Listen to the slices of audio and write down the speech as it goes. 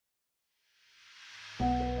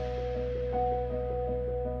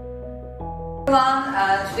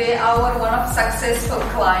Today one of successful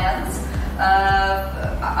clients,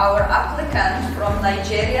 our applicant from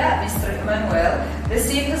Nigeria, Mr. Emmanuel,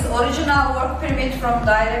 received his original work permit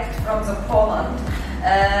direct from Poland.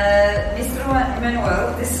 Mr.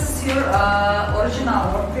 Emmanuel, this is your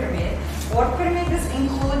original work permit. Work permit is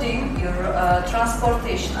including your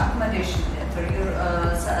transportation, accommodation letter, your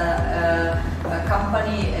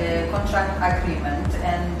company contract agreement,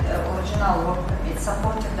 and original work permit,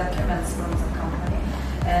 supporting documents from the company.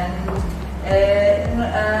 And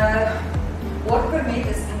work permit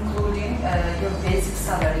is including your basic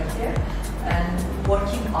salary here and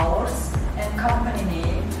working hours and company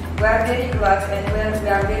name. We are very glad and we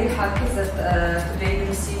are very happy that today you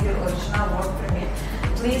receive your original work permit.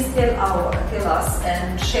 Please tell us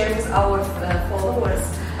and share with our followers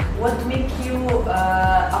what make you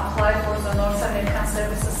apply for the North American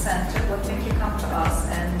Services Center, what make you come to us,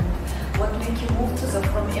 and what make you move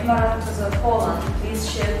from Emirates to Poland. Please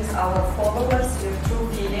share with our followers your true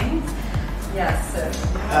feelings. Yes, sir.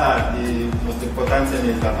 The most important thing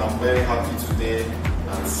is that I'm very happy today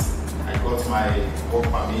that I got my work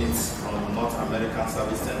permit from North American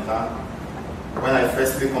Service Center. When I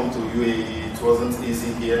firstly come to UAE, it wasn't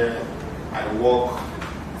easy here. I worked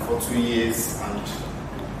for 2 years and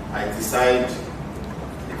I decided,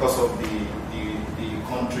 because of the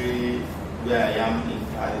country where I am in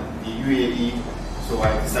the UAE, so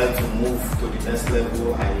I decided to move to the next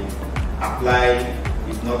level. I applied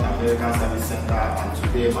with North American Service Center and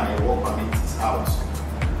today my work permit is out.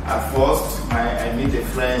 At first, I met a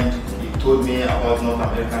friend. He told me about North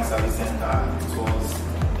American Service Center. It was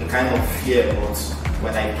a kind of fear, but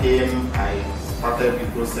when I came, I started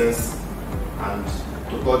the process, and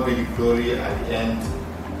to God be the glory. At the end,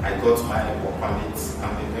 I got my work permit.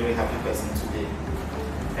 I'm a very happy person today.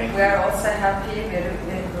 Thank you. We are also happy,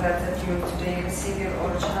 very glad that you today receive your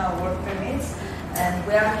original work permits, and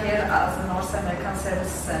we are here as the North American Service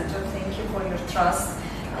Center. Thank you for your trust.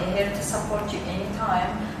 I'm here to support you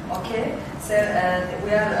anytime. Okay, so we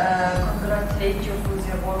are congratulate you with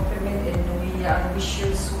your work permit, and we wish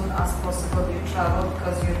you soon as possible you travel,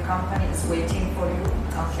 because your company is waiting for you.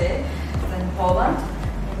 Okay, in Poland.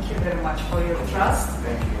 Thank you very much for your trust.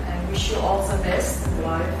 Thank you. And wish you all the best in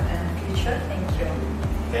life and future. Thank you.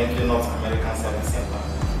 Thank you, North American Service Center.